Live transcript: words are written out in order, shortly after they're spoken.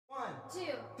2,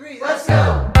 3, let's go!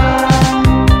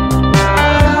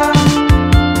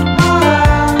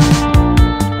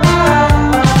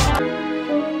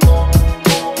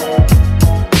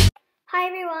 Hi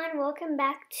everyone, welcome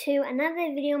back to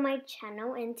another video on my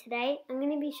channel, and today I'm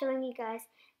going to be showing you guys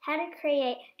how to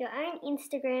create your own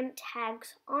Instagram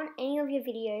tags on any of your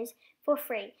videos for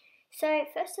free. So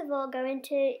first of all, go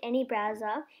into any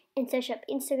browser and search up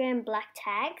Instagram black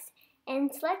tags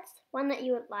and select one that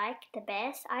you would like the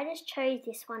best. I just chose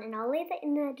this one and I'll leave it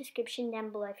in the description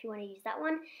down below if you want to use that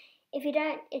one. If you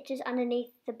don't, it's just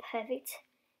underneath the perfect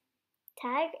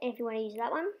tag if you want to use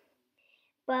that one.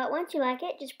 But once you like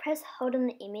it, just press hold on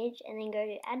the image and then go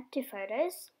to add to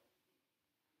photos.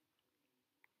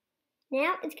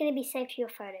 Now it's going to be saved to your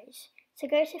photos. So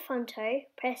go to Fonto,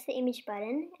 press the image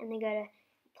button and then go to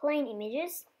plain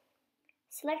images.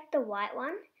 Select the white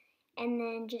one and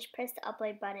then just press the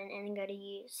upload button and then go to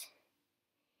use.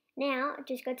 Now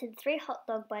just go to the 3 hot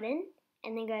dog button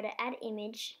and then go to add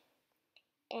image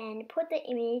and put the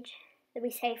image that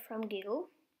we saved from Google.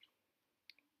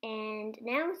 And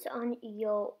now it's on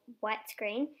your white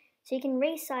screen, so you can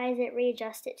resize it,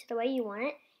 readjust it to the way you want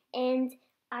it. And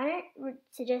I don't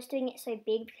suggest doing it so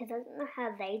big because I don't know how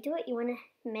they do it. You want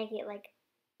to make it like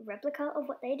a replica of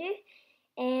what they do.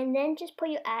 And then just put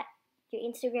your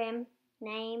Instagram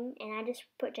name, and I just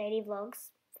put JD Vlogs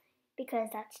because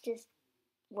that's just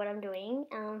what I'm doing.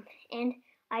 And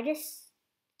I just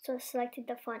sort of selected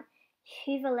the font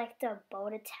Hoover Lecter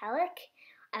Bold Italic.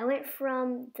 I went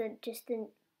from the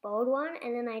bold one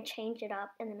and then I changed it up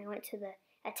and then I went to the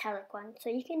italic one. So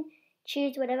you can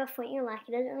choose whatever font you like,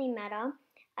 it doesn't really matter.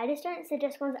 I just don't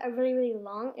suggest ones that are really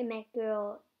long and make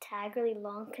your tag really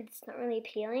long because it's not really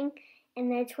appealing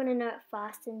and they just want to know it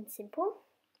fast and simple.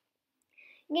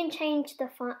 You can change the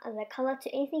font or the colour to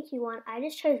anything you want. I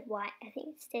just chose white. I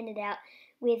think it standed out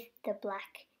with the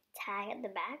black tag at the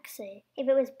back. So if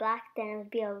it was black then it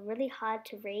would be really hard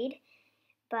to read.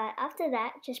 But after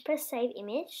that, just press save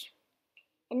image.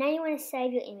 And now you want to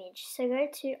save your image. So go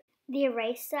to the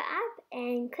eraser app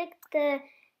and click the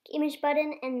image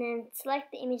button and then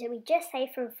select the image that we just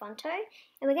saved from Fonto.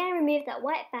 And we're going to remove that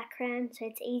white background so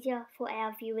it's easier for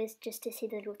our viewers just to see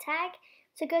the little tag.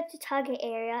 So go to target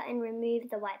area and remove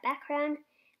the white background.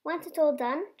 Once it's all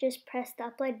done, just press the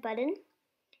upload button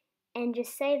and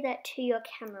just save that to your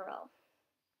camera roll.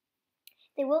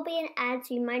 There will be an ad,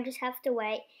 so you might just have to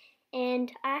wait.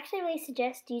 And I actually really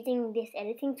suggest using this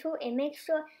editing tool. It makes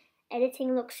your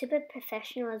editing look super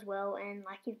professional as well and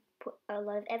like you've put a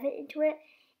lot of effort into it.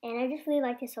 And I just really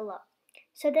like this a lot.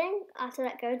 So then after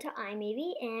that, go to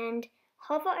iMovie and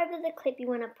hover over the clip you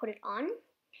want to put it on.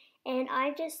 And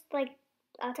I just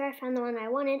after I found the one I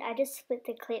wanted, I just split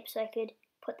the clip so I could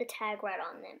put the tag right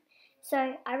on them.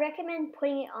 So I recommend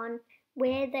putting it on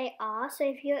where they are. So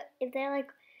if they're like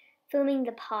filming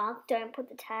the park, don't put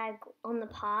the tag on the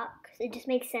park. It just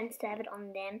makes sense to have it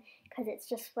on them because it's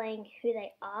displaying who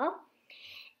they are.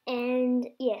 And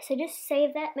yeah, so just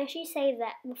save that. Make sure you save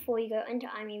that before you go into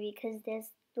iMovie because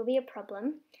there'll be a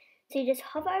problem. So you just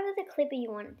hover over the clip you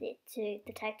want the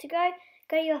tag to go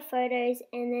to your photos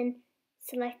and then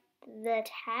select the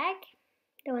tag,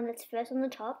 the one that's first on the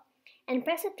top, and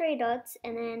press the 3 dots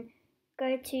and then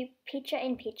go to picture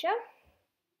in picture.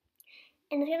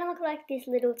 And it's going to look like this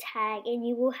little tag and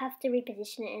you will have to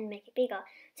reposition it and make it bigger.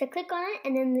 So click on it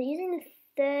and then using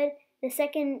the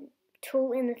second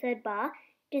tool in the third bar,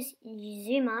 just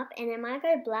zoom up and it might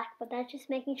go black, but that's just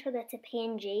making sure that's a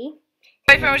PNG.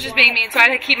 My boyfriend was just being mean, so I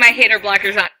had to keep my hater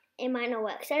blockers on. It might not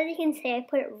work. So as you can see, I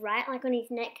put it right like on his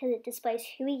neck because it displays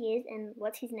who he is and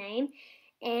what's his name.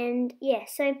 And yeah,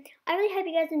 so I really hope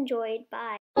you guys enjoyed.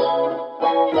 Bye.